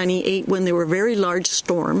 1998, when there were very large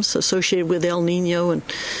storms associated with El Nino and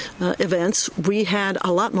events, we had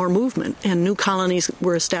a lot more movement, and new colonies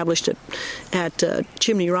were established at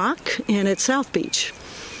Chimney Rock and at South Beach.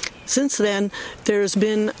 Since then, there's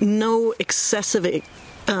been no excessive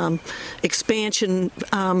expansion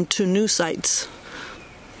to new sites.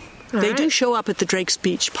 They do show up at the Drake's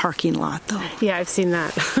Beach parking lot, though. Yeah, I've seen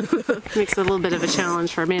that. Makes it a little bit of a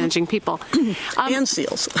challenge for managing people. And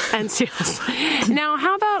seals. And seals. Now,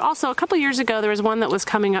 how about also a couple years ago, there was one that was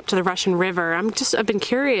coming up to the Russian River. I've been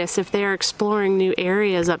curious if they're exploring new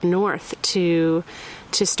areas up north to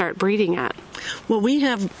start breeding at. Well,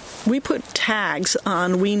 we put tags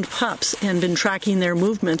on weaned pups and been tracking their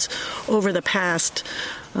movements over the past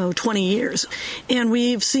 20 years. And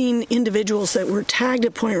we've seen individuals that were tagged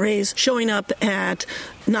at Point Reyes showing up at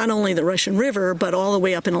not only the Russian River, but all the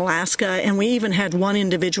way up in Alaska. And we even had one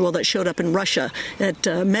individual that showed up in Russia at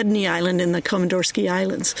Medny Island in the Komodorsky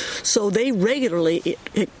Islands. So they regularly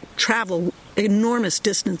travel enormous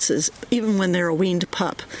distances, even when they're a weaned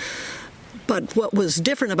pup. But what was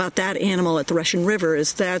different about that animal at the Russian River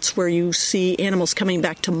is that's where you see animals coming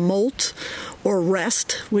back to molt or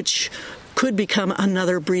rest, which could become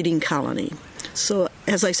another breeding colony. So,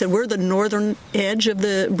 as I said, we're the northern edge of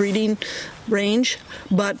the breeding range,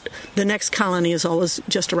 but the next colony is always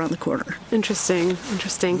just around the corner. Interesting.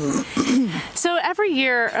 So every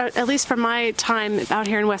year, at least from my time out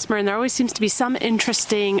here in West Marin, there always seems to be some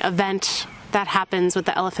interesting event that happens with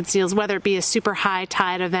the elephant seals, whether it be a super high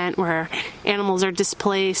tide event where animals are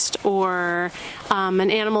displaced or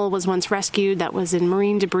an animal was once rescued that was in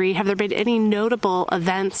marine debris. Have there been any notable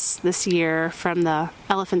events this year from the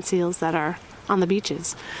elephant seals that are on the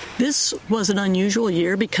beaches? This was an unusual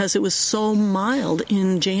year because it was so mild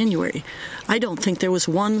in January. I don't think there was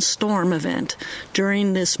one storm event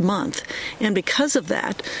during this month. And because of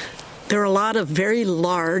that, there are a lot of very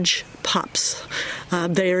large pups.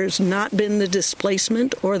 There's not been the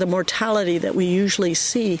displacement or the mortality that we usually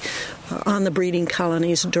see on the breeding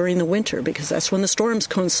colonies during the winter, because that's when the storms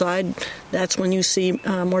coincide. That's when you see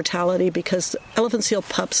mortality, because elephant seal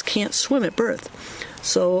pups can't swim at birth.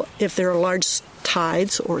 So if there are large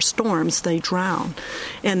tides or storms, they drown.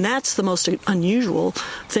 And that's the most unusual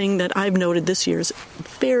thing that I've noted this year is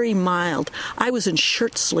very mild. I was in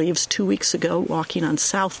shirt sleeves 2 weeks ago walking on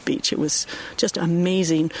South Beach. It was just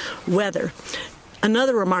amazing weather.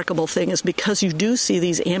 Another remarkable thing is because you do see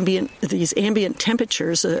these ambient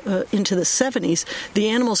temperatures into the 70s, the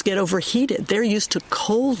animals get overheated. They're used to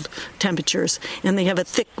cold temperatures, and they have a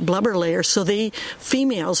thick blubber layer, so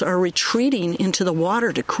females are retreating into the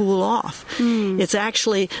water to cool off. It's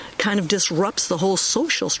actually kind of disrupts the whole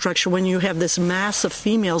social structure when you have this mass of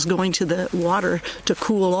females going to the water to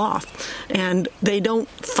cool off. And they don't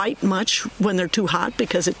fight much when they're too hot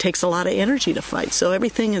because it takes a lot of energy to fight. So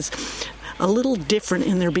everything is a little different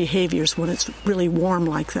in their behaviors when it's really warm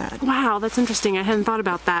like that. Wow, that's interesting. I hadn't thought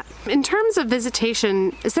about that. In terms of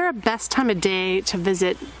visitation, is there a best time of day to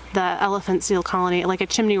visit the elephant seal colony? Like at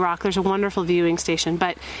Chimney Rock, there's a wonderful viewing station,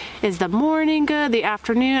 but is the morning good, the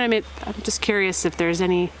afternoon? I mean, I'm just curious if there's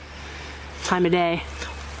any time of day.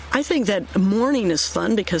 I think that morning is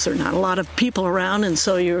fun because there are not a lot of people around, and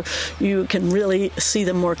so you can really see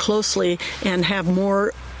them more closely and have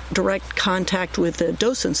more direct contact with the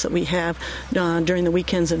docents that we have during the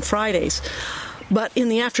weekends and Fridays. But in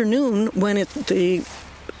the afternoon, when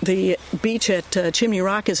the beach at Chimney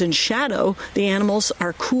Rock is in shadow, the animals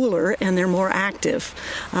are cooler and they're more active.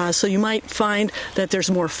 So you might find that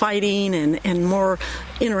there's more fighting and more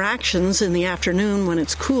interactions in the afternoon when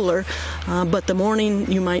it's cooler, but the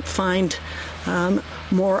morning you might find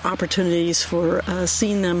more opportunities for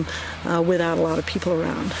seeing them without a lot of people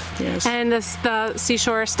around. Yes. And the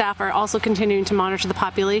seashore staff are also continuing to monitor the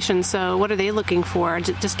population. So what are they looking for?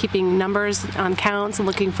 Just keeping numbers on counts and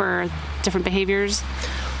looking for different behaviors?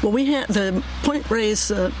 Well, we have the Point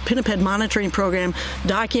Reyes pinniped monitoring program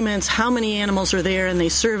documents how many animals are there, and they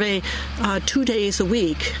survey 2 days a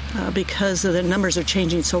week because the numbers are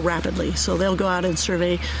changing so rapidly. So they'll go out and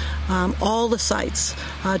survey all the sites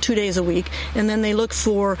 2 days a week, and then they look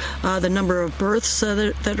for the number of births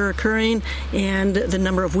that are occurring and the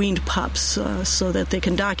number of weaned pups so that they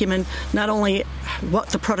can document not only what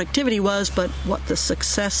the productivity was, but what the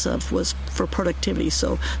success of was for productivity.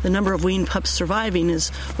 So the number of weaned pups surviving is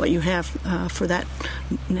what you have for that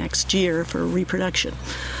next year for reproduction.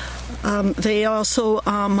 They also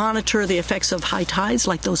monitor the effects of high tides,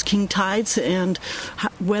 like those king tides, and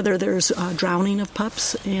whether there's drowning of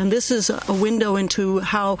pups. And this is a window into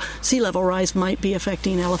how sea level rise might be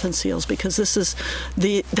affecting elephant seals, because this is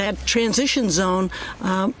that transition zone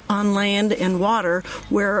on land and water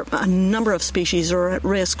where a number of species are at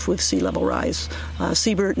risk with sea level rise.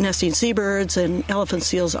 Nesting seabirds and elephant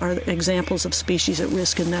seals are examples of species at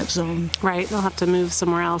risk in that zone. Right, they'll have to move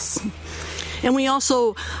somewhere else. And we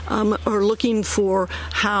also are looking for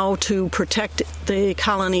how to protect the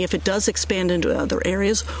colony if it does expand into other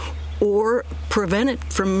areas, or prevent it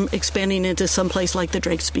from expanding into someplace like the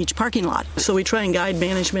Drake's Beach parking lot. So we try and guide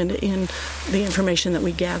management in the information that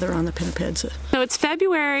we gather on the pinnipeds. So it's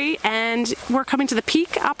February, and we're coming to the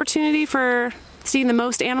peak opportunity for seeing the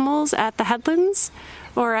most animals at the headlands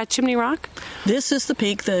or at Chimney Rock? This is the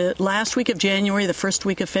peak. The last week of January, the first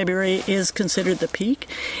week of February is considered the peak.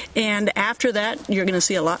 And after that, you're going to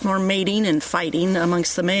see a lot more mating and fighting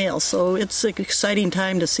amongst the males. So it's an exciting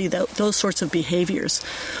time to see those sorts of behaviors.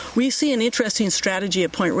 We see an interesting strategy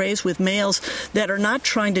at Point Reyes with males that are not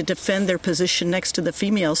trying to defend their position next to the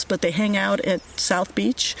females, but they hang out at South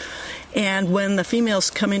Beach. And when the females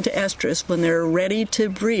come into estrus, when they're ready to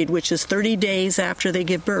breed, which is 30 days after they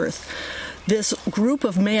give birth, this group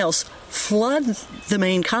of males flood the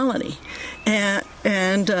main colony. And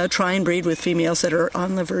and try and breed with females that are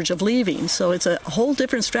on the verge of leaving. So it's a whole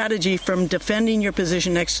different strategy from defending your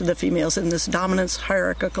position next to the females in this dominance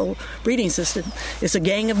hierarchical breeding system. It's a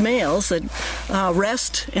gang of males that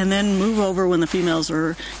rest and then move over when the females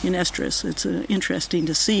are in estrus. It's interesting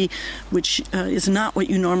to see, which is not what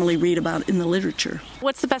you normally read about in the literature.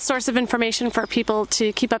 What's the best source of information for people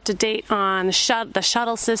to keep up to date on the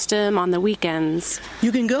shuttle system on the weekends?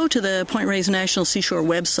 You can go to the Point Reyes National Seashore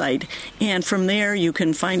website, and from there you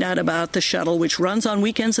can find out about the shuttle, which runs on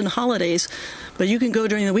weekends and holidays. But you can go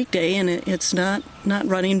during the weekday, and it's not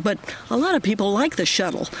running. But a lot of people like the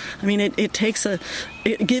shuttle. I mean, it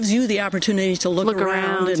gives you the opportunity to look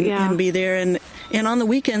around and be there. And on the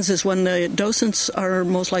weekends is when the docents are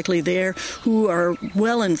most likely there, who are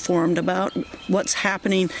well informed about what's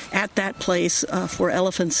happening at that place for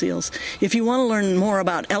elephant seals. If you want to learn more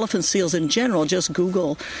about elephant seals in general, just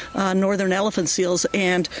Google northern elephant seals,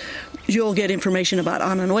 and you'll get information about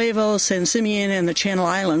Ano Nuevo, San Simeon, and the Channel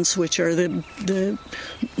Islands, which are the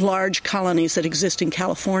large colonies that exist in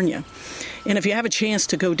California. And if you have a chance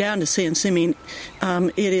to go down to San Simeon,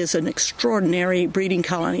 it is an extraordinary breeding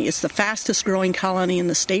colony. It's the fastest growing colony in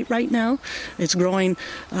the state right now. It's growing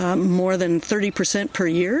more than 30% per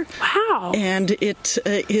year. Wow. And it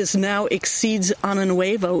is now exceeds Ano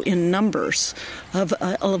Nuevo in numbers of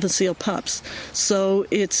elephant seal pups. So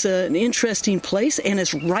it's an interesting place, and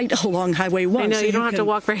it's right along Highway 1. I know, so you don't have to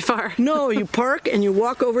walk very far. No, you park and you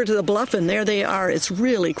walk over to the bluff, and there they are. It's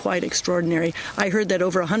really quite extraordinary. I heard that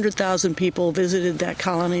over 100,000 people visited that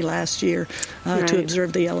colony last year to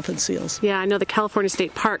observe the elephant seals. Yeah, I know the California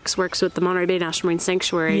State Parks works with the Monterey Bay National Marine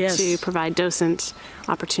Sanctuary to provide docent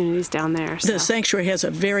opportunities down there. So. The sanctuary has a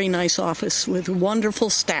very nice office with wonderful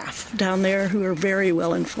staff down there who are very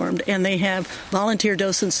well informed, and they have volunteer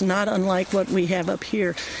docents not unlike what we have up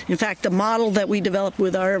here. In fact, the model that we developed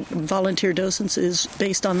with our volunteer docents is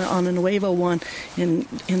based on the Ano Nuevo one in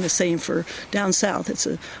the same for down south. It's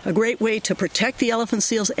a great way to protect the elephant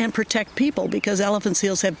seals and protect people, because elephant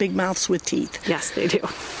seals have big mouths with teeth. Yes, they do.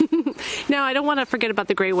 Now, I don't want to forget about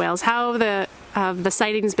the gray whales. How have the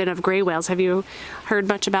sightings been of gray whales? Have you heard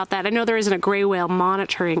much about that? I know there isn't a gray whale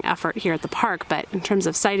monitoring effort here at the park, but in terms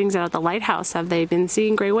of sightings out at the lighthouse, have they been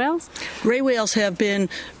seeing gray whales? Gray whales have been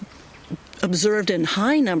observed in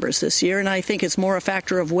high numbers this year, and I think it's more a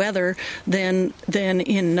factor of weather than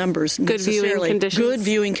in numbers necessarily. Good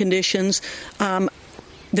viewing conditions.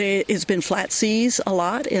 It's been flat seas a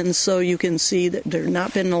lot, and so you can see that there have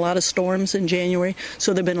not been a lot of storms in January,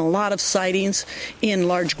 so there have been a lot of sightings in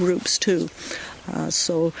large groups too.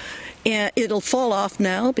 And it'll fall off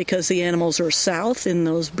now because the animals are south in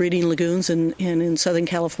those breeding lagoons and in Southern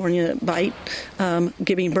California bite,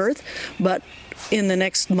 giving birth. But in the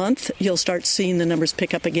next month, you'll start seeing the numbers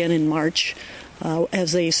pick up again in March.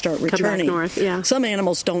 As they start returning. Come back north, Some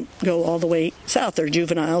animals don't go all the way south. They're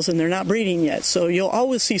juveniles and they're not breeding yet. So you'll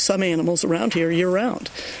always see some animals around here year-round.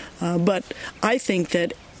 But I think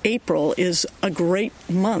that April is a great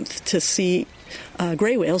month to see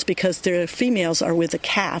gray whales because their females are with the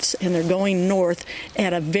calves and they're going north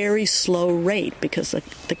at a very slow rate because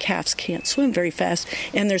the calves can't swim very fast,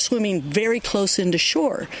 and they're swimming very close into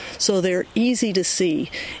shore. So they're easy to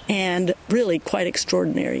see and really quite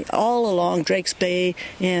extraordinary all along Drake's Bay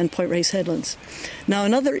and Point Reyes Headlands. Now,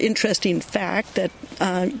 another interesting fact that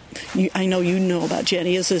I know you know about,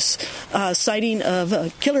 Jenny, is this sighting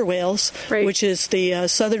of killer whales, which is the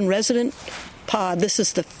southern resident pod. This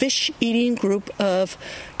is the fish-eating group of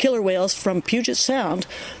killer whales from Puget Sound.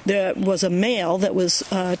 There was a male that was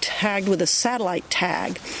tagged with a satellite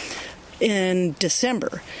tag in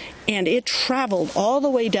December, and it traveled all the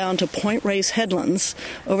way down to Point Reyes Headlands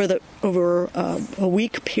over a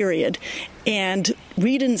week period. And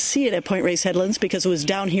we didn't see it at Point Reyes Headlands because it was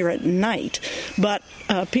down here at night. But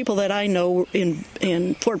people that I know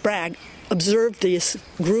in Fort Bragg observed this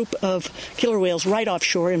group of killer whales right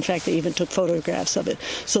offshore. In fact, they even took photographs of it.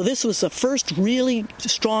 So this was the first really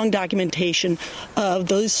strong documentation of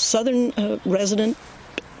those southern resident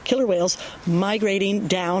killer whales migrating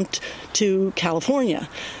down to California.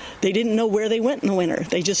 They didn't know where they went in the winter.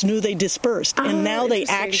 They just knew they dispersed. And now they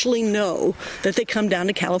actually know that they come down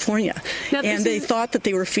to California. And they thought that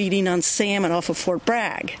they were feeding on salmon off of Fort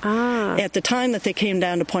Bragg. At the time that they came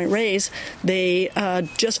down to Point Reyes, they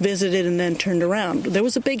just visited and then turned around. There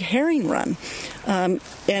was a big herring run.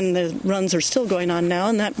 And the runs are still going on now,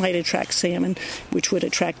 and that might attract salmon, which would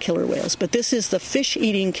attract killer whales. But this is the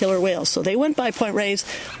fish-eating killer whales. So they went by Point Reyes,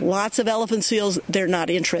 lots of elephant seals. They're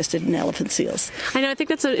not interested in elephant seals. I know, I think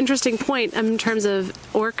that's an interesting point in terms of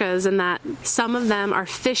orcas, in that some of them are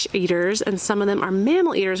fish eaters and some of them are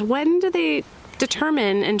mammal eaters. When do they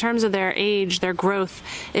determine, in terms of their age, their growth,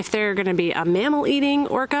 if they're going to be a mammal-eating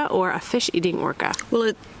orca or a fish-eating orca?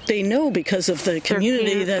 Well, they know because of the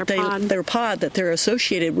community their pod that they're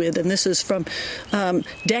associated with, and this is from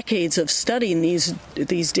decades of studying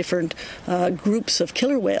these different groups of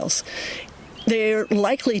killer whales. They're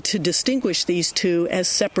likely to distinguish these two as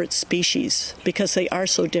separate species because they are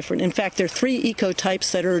so different. In fact, there are 3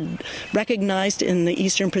 ecotypes that are recognized in the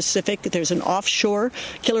Eastern Pacific. There's an offshore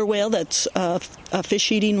killer whale that's a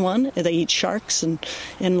fish-eating one. They eat sharks and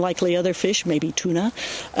likely other fish, maybe tuna.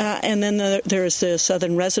 And then there's the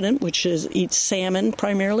southern resident, which eats salmon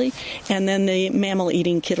primarily. And then the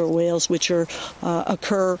mammal-eating killer whales, which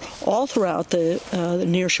occur all throughout the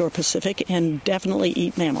nearshore Pacific and definitely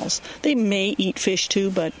eat mammals. They may eat fish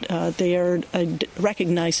too, but they are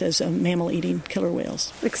recognized as mammal-eating killer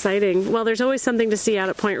whales. Exciting. Well, there's always something to see out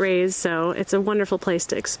at Point Reyes, so it's a wonderful place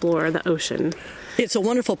to explore the ocean. It's a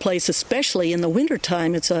wonderful place, especially in the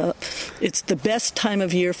wintertime. It's the best time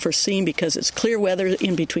of year for seeing because it's clear weather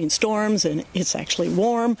in between storms, and it's actually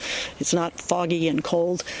warm. It's not foggy and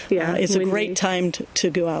cold. Yeah, it's windy. a great time to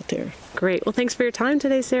go out there. Great. Well, thanks for your time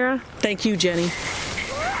today, Sarah. Thank you, Jenny.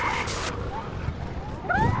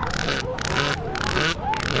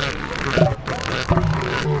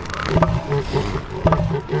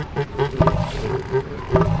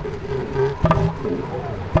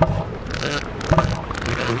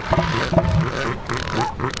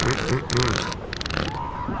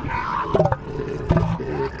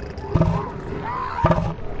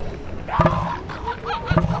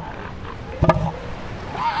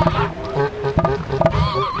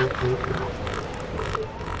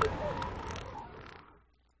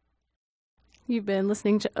 You've been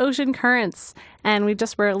listening to Ocean Currents, and we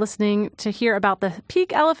just were listening to hear about the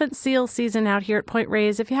peak elephant seal season out here at Point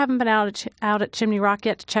Reyes. If you haven't been out at Chimney Rock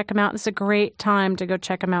yet to check them out, it's a great time to go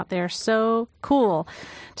check them out. They are so cool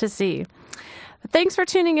to see. Thanks for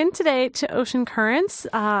tuning in today to Ocean Currents.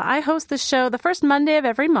 I host this show the first Monday of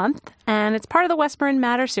every month, and it's part of the West Marin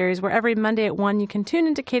Matter series, where every Monday at 1 you can tune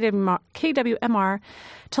into KWMR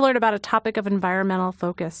to learn about a topic of environmental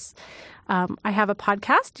focus. I have a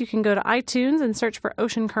podcast. You can go to iTunes and search for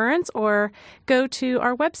Ocean Currents, or go to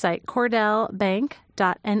our website,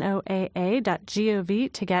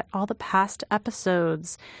 cordellbank.noaa.gov, to get all the past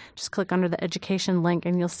episodes. Just click under the education link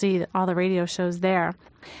and you'll see all the radio shows there.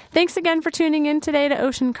 Thanks again for tuning in today to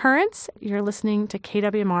Ocean Currents. You're listening to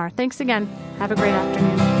KWMR. Thanks again. Have a great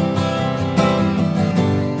afternoon.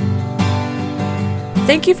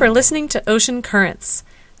 Thank you for listening to Ocean Currents.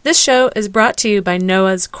 This show is brought to you by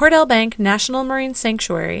NOAA's Cordell Bank National Marine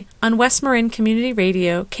Sanctuary on West Marin Community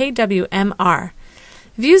Radio, KWMR.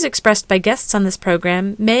 Views expressed by guests on this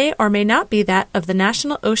program may or may not be that of the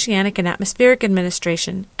National Oceanic and Atmospheric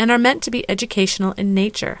Administration and are meant to be educational in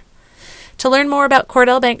nature. To learn more about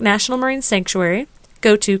Cordell Bank National Marine Sanctuary,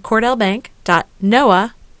 go to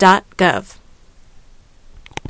cordellbank.noaa.gov.